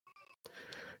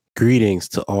Greetings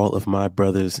to all of my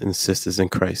brothers and sisters in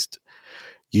Christ.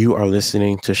 You are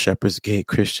listening to Shepherd's Gate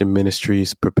Christian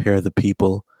Ministries Prepare the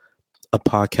People, a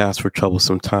podcast for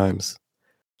troublesome times.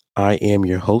 I am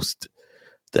your host,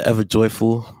 the ever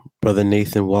joyful Brother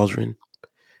Nathan Waldron.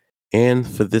 And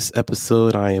for this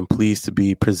episode, I am pleased to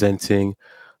be presenting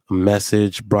a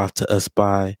message brought to us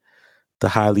by the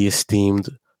highly esteemed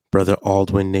Brother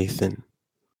Aldwin Nathan.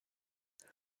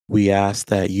 We ask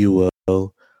that you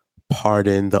will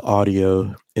pardon the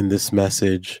audio in this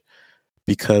message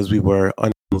because we were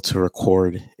unable to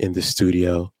record in the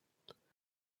studio.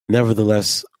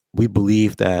 Nevertheless, we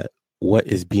believe that what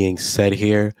is being said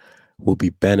here will be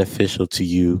beneficial to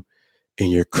you in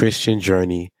your Christian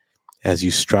journey as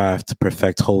you strive to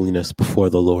perfect holiness before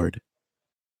the Lord.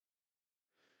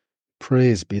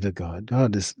 Praise be to God.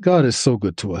 God is so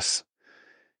good to us.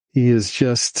 He is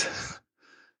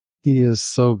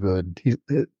so good.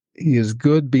 He is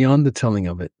good beyond the telling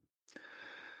of it.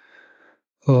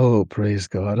 Oh, praise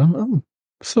God. I'm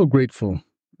so grateful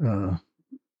to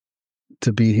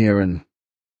be here and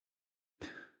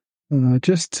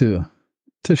just to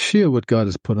share what God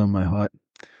has put on my heart.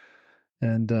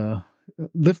 And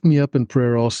lift me up in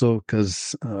prayer also,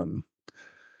 because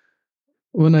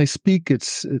when I speak,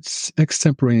 it's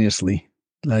extemporaneously.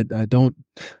 I don't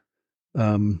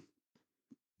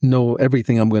know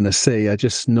everything I'm going to say. I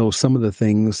just know some of the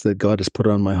things that God has put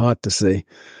on my heart to say.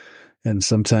 And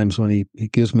sometimes when he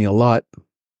gives me a lot,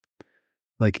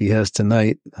 like he has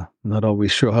tonight, I'm not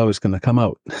always sure how it's going to come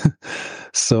out.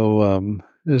 So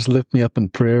just lift me up in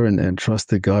prayer and trust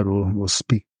that God will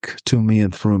speak to me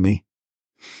and through me.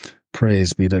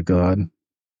 Praise be to God.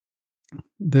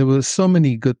 There were so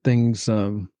many good things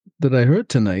that I heard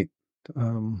tonight.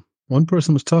 One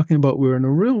person was talking about we're in a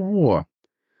real war.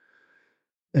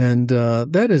 And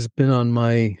that has been on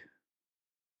my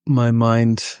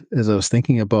mind as I was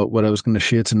thinking about what I was going to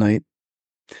share tonight.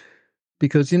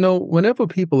 Because, whenever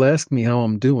people ask me how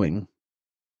I'm doing,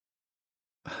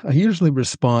 I usually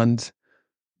respond,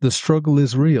 the struggle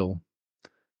is real,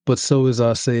 but so is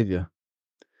our Savior.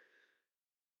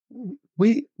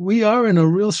 We are in a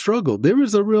real struggle. There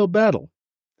is a real battle.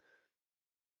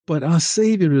 But our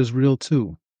Savior is real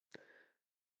too.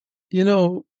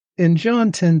 In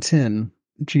John 10:10,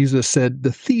 Jesus said,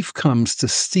 the thief comes to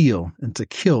steal and to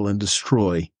kill and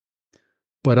destroy.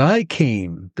 But I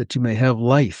came that you may have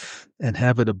life and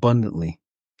have it abundantly.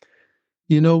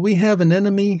 We have an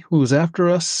enemy who is after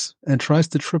us and tries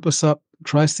to trip us up,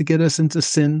 tries to get us into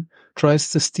sin,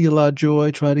 tries to steal our joy,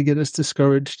 try to get us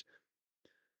discouraged.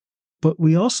 But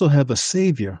we also have a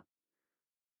Savior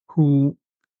who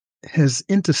has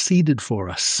interceded for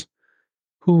us,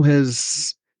 who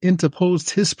has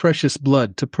interposed his precious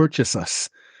blood to purchase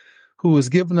us, who has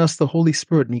given us the Holy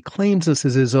Spirit, and he claims us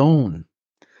as his own.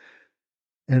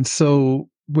 And so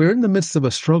we're in the midst of a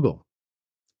struggle,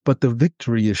 but the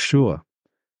victory is sure.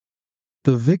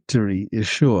 The victory is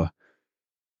sure.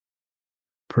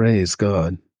 Praise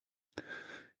God.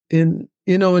 In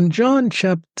John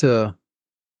chapter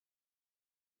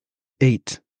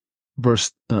 8,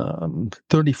 verse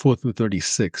 34 through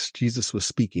 36, Jesus was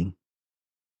speaking.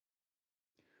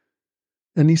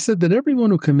 And he said that everyone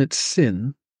who commits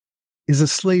sin is a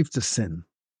slave to sin.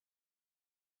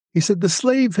 He said the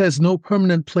slave has no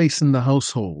permanent place in the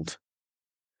household,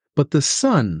 but the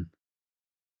son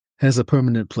has a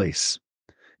permanent place.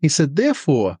 He said,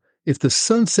 therefore, if the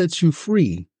Son sets you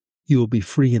free, you will be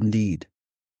free indeed.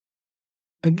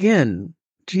 Again,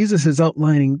 Jesus is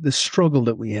outlining the struggle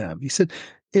that we have. He said,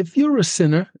 if you're a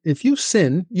sinner, if you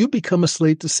sin, you become a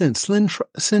slave to sin.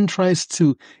 Sin tries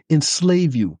to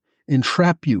enslave you,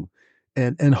 entrap you,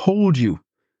 and hold you.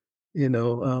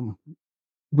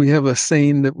 We have a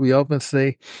saying that we often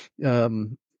say,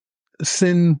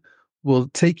 sin will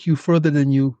take you further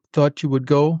than you thought you would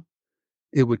go.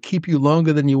 It would keep you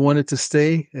longer than you wanted to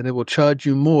stay, and it will charge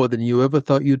you more than you ever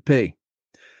thought you'd pay.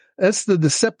 That's the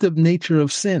deceptive nature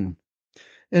of sin.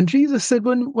 And Jesus said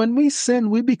when we sin,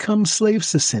 we become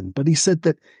slaves to sin. But he said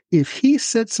that if he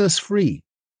sets us free,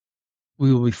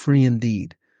 we will be free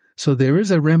indeed. So there is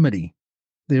a remedy.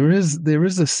 There is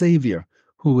a Savior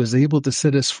who is able to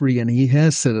set us free, and he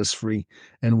has set us free,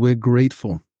 and we're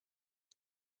grateful.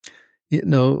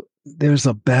 There's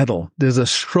a battle. There's a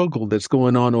struggle that's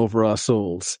going on over our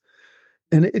souls.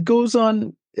 And it goes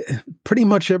on pretty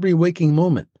much every waking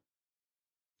moment.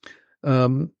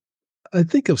 I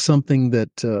think of something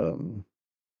that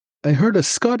I heard a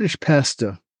Scottish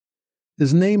pastor.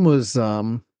 His name was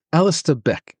Alistair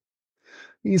Beck.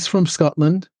 He's from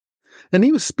Scotland. And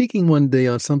he was speaking one day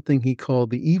on something he called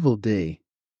the evil day.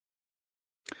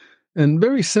 And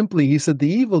very simply, he said the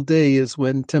evil day is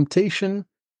when temptation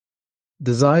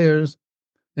desires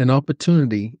and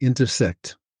opportunity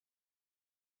intersect.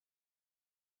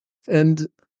 And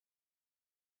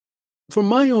from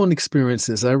my own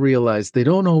experiences, I realize they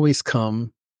don't always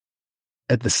come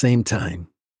at the same time.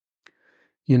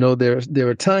 You know, there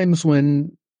are times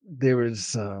when there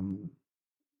is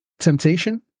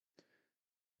temptation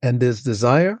and there's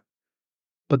desire,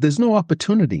 but there's no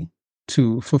opportunity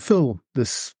to fulfill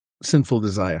this sinful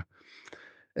desire.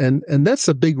 And that's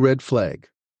a big red flag.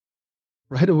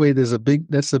 Right away,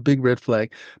 that's a big red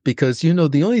flag, because, you know,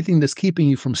 the only thing that's keeping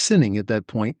you from sinning at that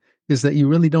point is that you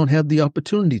really don't have the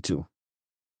opportunity to.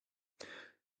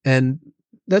 And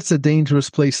that's a dangerous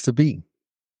place to be.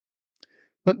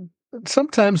 But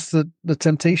sometimes the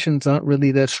temptations aren't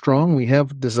really that strong. We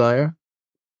have desire,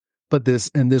 but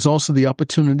there's also the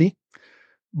opportunity.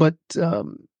 But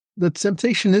the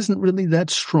temptation isn't really that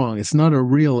strong. It's not a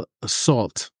real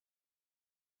assault.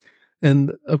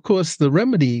 And of course, the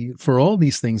remedy for all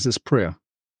these things is prayer.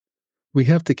 We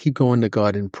have to keep going to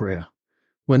God in prayer.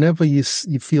 Whenever you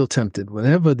feel tempted,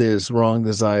 whenever there's wrong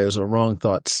desires or wrong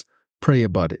thoughts, pray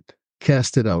about it.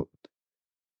 Cast it out.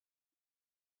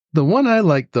 The one I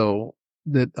like, though,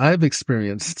 that I've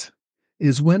experienced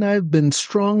is when I've been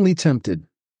strongly tempted,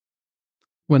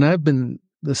 when I've been,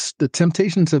 the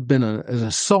temptations have been an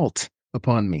assault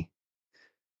upon me.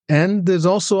 And there's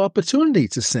also opportunity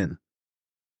to sin.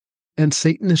 And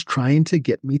Satan is trying to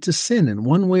get me to sin in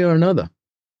one way or another.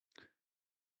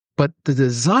 But the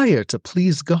desire to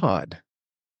please God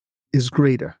is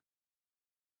greater.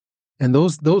 And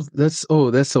that's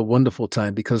a wonderful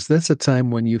time, because that's a time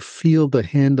when you feel the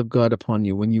hand of God upon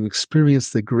you, when you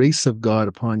experience the grace of God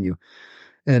upon you.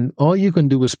 And all you can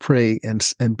do is pray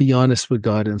and be honest with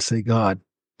God and say, God,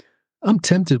 I'm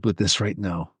tempted with this right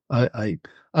now. I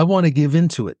want to give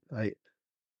into it.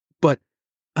 But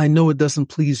I know it doesn't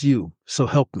please you, so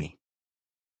help me.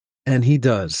 And he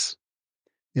does.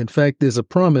 In fact, there's a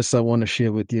promise I want to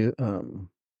share with you.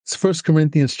 It's 1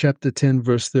 Corinthians chapter 10,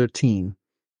 verse 13.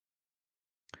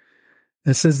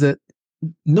 It says that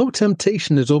no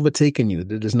temptation has overtaken you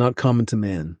that is not common to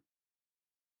man.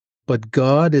 But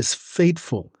God is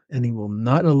faithful, and he will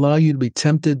not allow you to be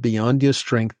tempted beyond your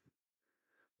strength.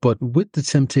 But with the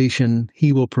temptation,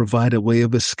 he will provide a way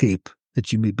of escape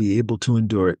that you may be able to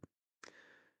endure it.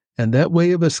 And that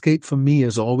way of escape for me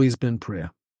has always been prayer.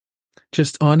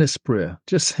 Just honest prayer.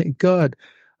 Just say, God,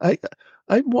 I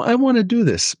want to do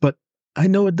this, but I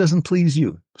know it doesn't please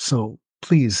you. So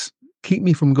please keep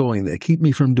me from going there. Keep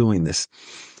me from doing this.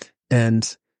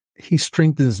 And he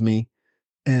strengthens me,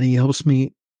 and he helps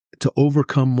me to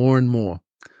overcome more and more.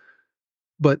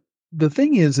 But the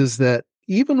thing is that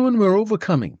even when we're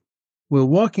overcoming, we're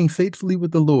walking faithfully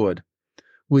with the Lord,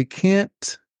 we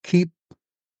can't keep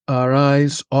our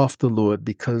eyes off the Lord,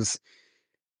 because,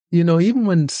 you know, even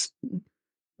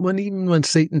when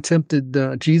Satan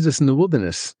tempted Jesus in the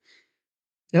wilderness,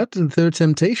 after the third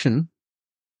temptation,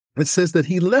 it says that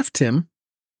he left him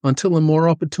until a more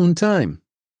opportune time.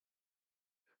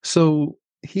 So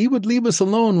he would leave us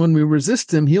alone when we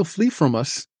resist him. He'll flee from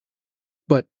us,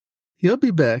 but he'll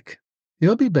be back.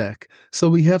 He'll be back. So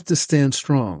we have to stand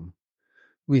strong.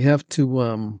 We have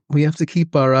to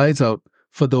keep our eyes out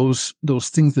for those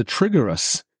things that trigger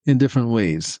us in different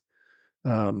ways.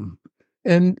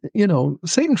 And, you know,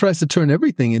 Satan tries to turn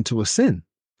everything into a sin.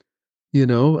 You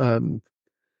know,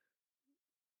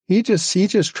 he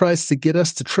just tries to get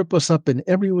us to trip us up in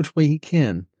every which way he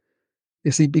can.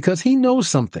 You see, because he knows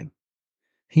something.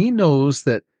 He knows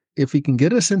that if he can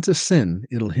get us into sin,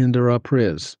 it'll hinder our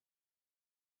prayers.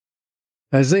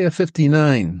 Isaiah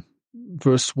 59,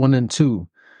 verse 1 and 2,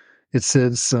 it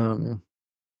says,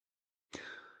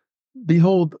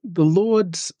 Behold, the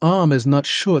Lord's arm is not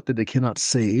short that it cannot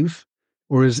save,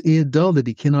 or his ear dull that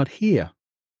he cannot hear.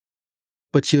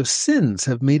 But your sins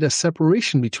have made a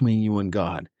separation between you and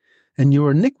God, and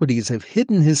your iniquities have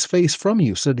hidden his face from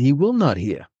you so that he will not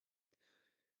hear.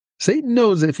 Satan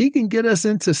knows if he can get us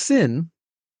into sin,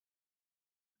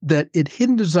 that it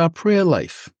hinders our prayer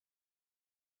life.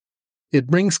 It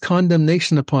brings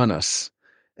condemnation upon us,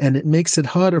 and it makes it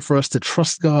harder for us to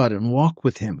trust God and walk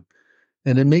with him.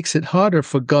 And it makes it harder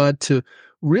for God to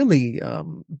really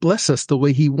bless us the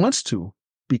way he wants to,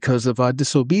 because of our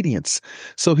disobedience.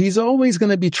 So he's always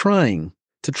going to be trying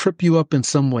to trip you up in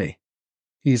some way.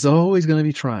 He's always going to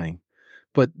be trying.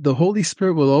 But the Holy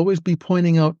Spirit will always be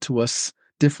pointing out to us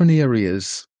different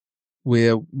areas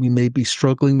where we may be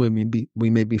struggling, where we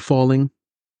may be falling.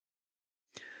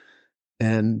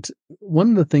 And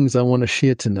one of the things I want to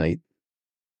share tonight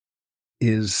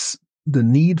is the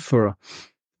need for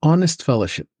honest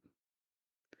fellowship.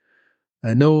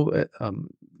 I know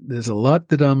there's a lot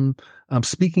that I'm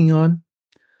speaking on,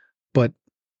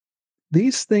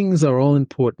 these things are all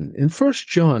important. In 1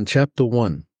 John chapter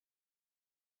 1,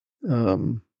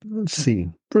 let's see,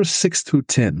 verse 6 through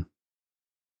 10.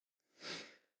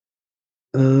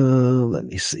 Let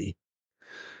me see.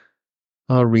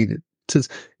 I'll read it. It says,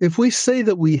 if we say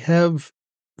that we have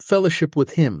fellowship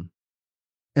with him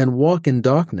and walk in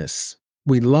darkness,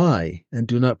 we lie and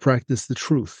do not practice the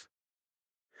truth.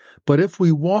 But if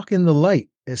we walk in the light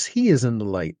as he is in the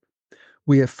light,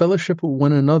 we have fellowship with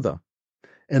one another,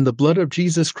 and the blood of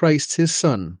Jesus Christ, his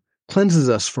Son, cleanses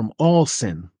us from all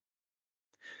sin.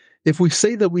 If we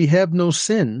say that we have no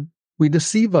sin, we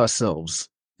deceive ourselves,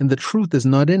 and the truth is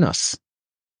not in us.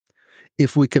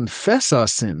 If we confess our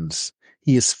sins,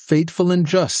 he is faithful and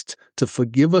just to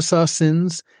forgive us our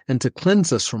sins and to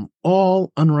cleanse us from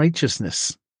all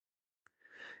unrighteousness.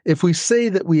 If we say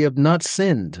that we have not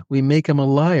sinned, we make him a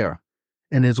liar,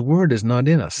 and his word is not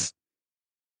in us.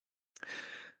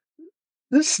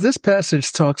 This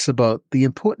passage talks about the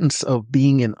importance of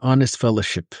being in honest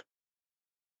fellowship.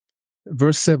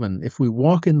 Verse 7, if we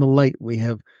walk in the light, we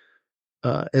have,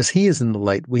 as he is in the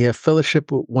light, we have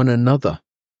fellowship with one another,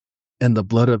 and the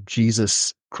blood of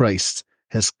Jesus Christ,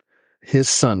 his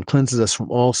Son, cleanses us from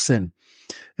all sin.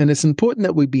 And it's important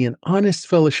that we be in honest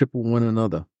fellowship with one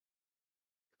another.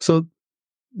 So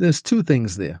there's two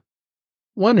things there.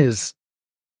 One is,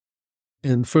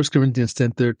 in 1 Corinthians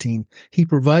 10:13, he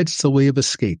provides us a way of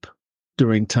escape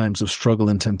during times of struggle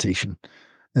and temptation,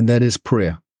 and that is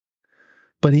prayer.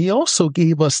 But he also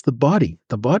gave us the body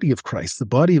of Christ, the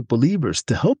body of believers,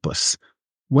 to help us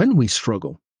when we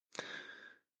struggle.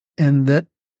 And that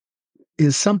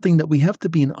is something that we have to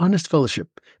be in honest fellowship.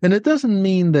 And it doesn't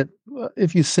mean that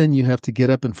if you sin, you have to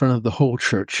get up in front of the whole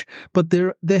church. But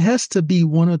there has to be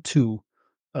one or two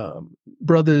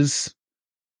brothers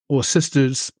or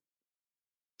sisters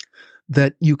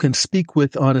that you can speak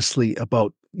with honestly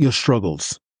about your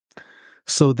struggles,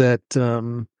 so that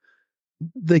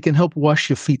they can help wash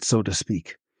your feet, so to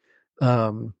speak.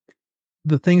 The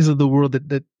things of the world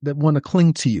that want to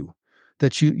cling to you,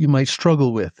 that you might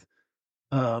struggle with.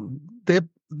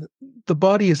 The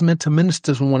body is meant to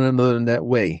minister to one another in that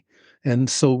way. And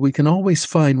so we can always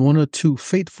find one or two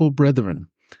faithful brethren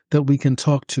that we can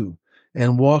talk to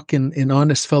and walk in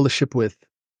honest fellowship with.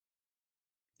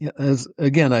 As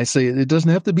again, I say, it doesn't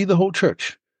have to be the whole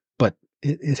church, but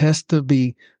it has to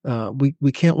be,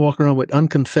 we can't walk around with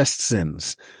unconfessed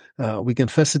sins. We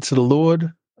confess it to the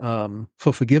Lord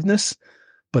for forgiveness,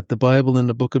 but the Bible in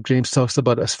the book of James talks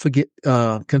about us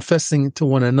confessing to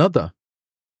one another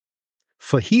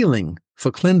for healing,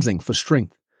 for cleansing, for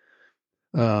strength,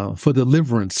 for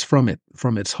deliverance from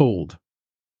its hold.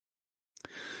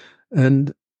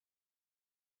 And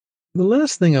the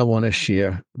last thing I want to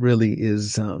share really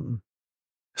is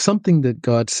something that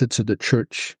God said to the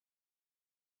church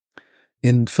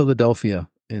in Philadelphia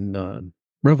in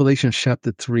Revelation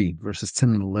chapter 3, verses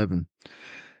 10 and 11.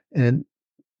 And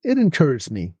it encouraged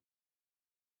me.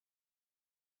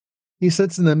 He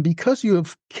said to them, because you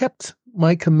have kept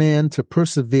my command to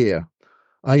persevere,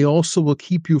 I also will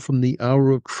keep you from the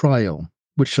hour of trial,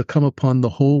 which shall come upon the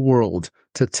whole world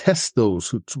to test those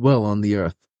who dwell on the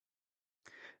earth.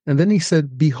 And then he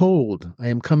said, behold, I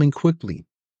am coming quickly.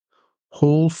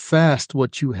 Hold fast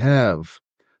what you have,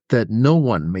 that no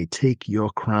one may take your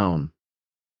crown.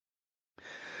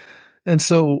 And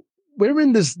so we're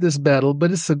in this battle,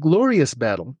 but it's a glorious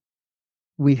battle.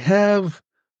 We have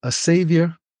a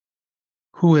Savior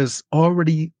who has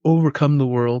already overcome the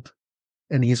world,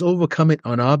 and he's overcome it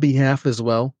on our behalf as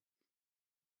well.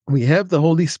 We have the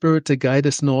Holy Spirit to guide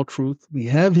us in all truth. We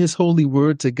have his holy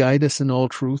word to guide us in all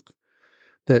truth,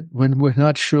 that when we're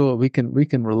not sure, we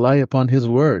can rely upon his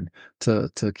word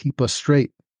to keep us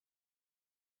straight.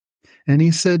 And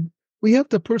he said, we have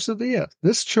to persevere.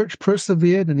 This church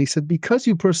persevered, and he said, because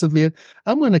you persevered,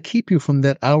 I'm going to keep you from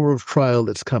that hour of trial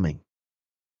that's coming.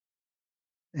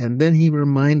 And then he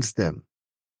reminds them,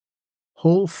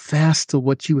 hold fast to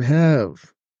what you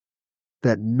have,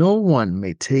 that no one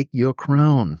may take your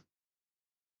crown.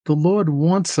 The Lord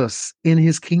wants us in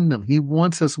his kingdom. He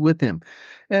wants us with him.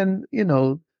 And,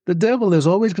 the devil is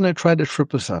always going to try to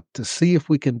trip us up, to see if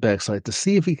we can backslide, to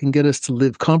see if he can get us to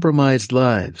live compromised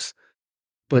lives.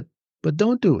 But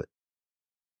don't do it.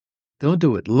 Don't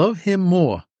do it. Love him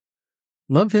more.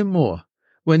 Love him more.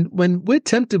 When we're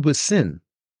tempted with sin,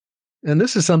 and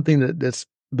this is something that's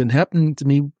been happening to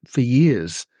me for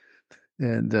years,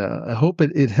 and I hope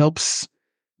it helps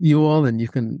you all, and you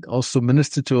can also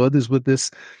minister to others with this.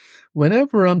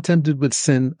 Whenever I'm tempted with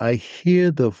sin, I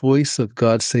hear the voice of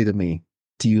God say to me,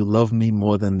 do you love me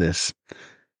more than this?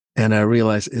 And I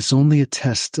realize it's only a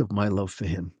test of my love for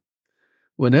him.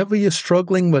 Whenever you're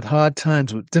struggling with hard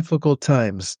times, with difficult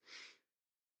times,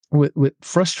 with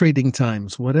frustrating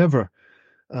times, whatever,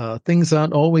 things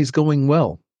aren't always going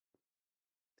well,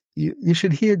 you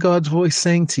should hear God's voice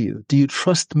saying to you, do you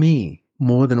trust me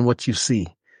more than what you see?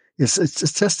 It's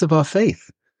a test of our faith.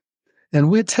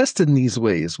 And we're tested in these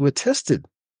ways. We're tested.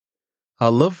 Our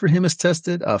love for him is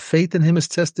tested. Our faith in him is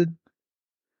tested.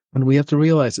 And we have to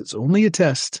realize it's only a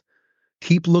test.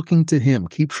 Keep looking to him.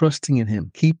 Keep trusting in him.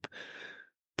 Keep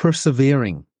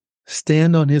persevering.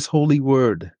 Stand on his holy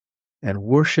word and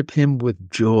worship him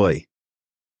with joy.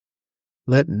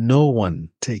 Let no one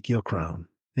take your crown.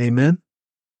 Amen.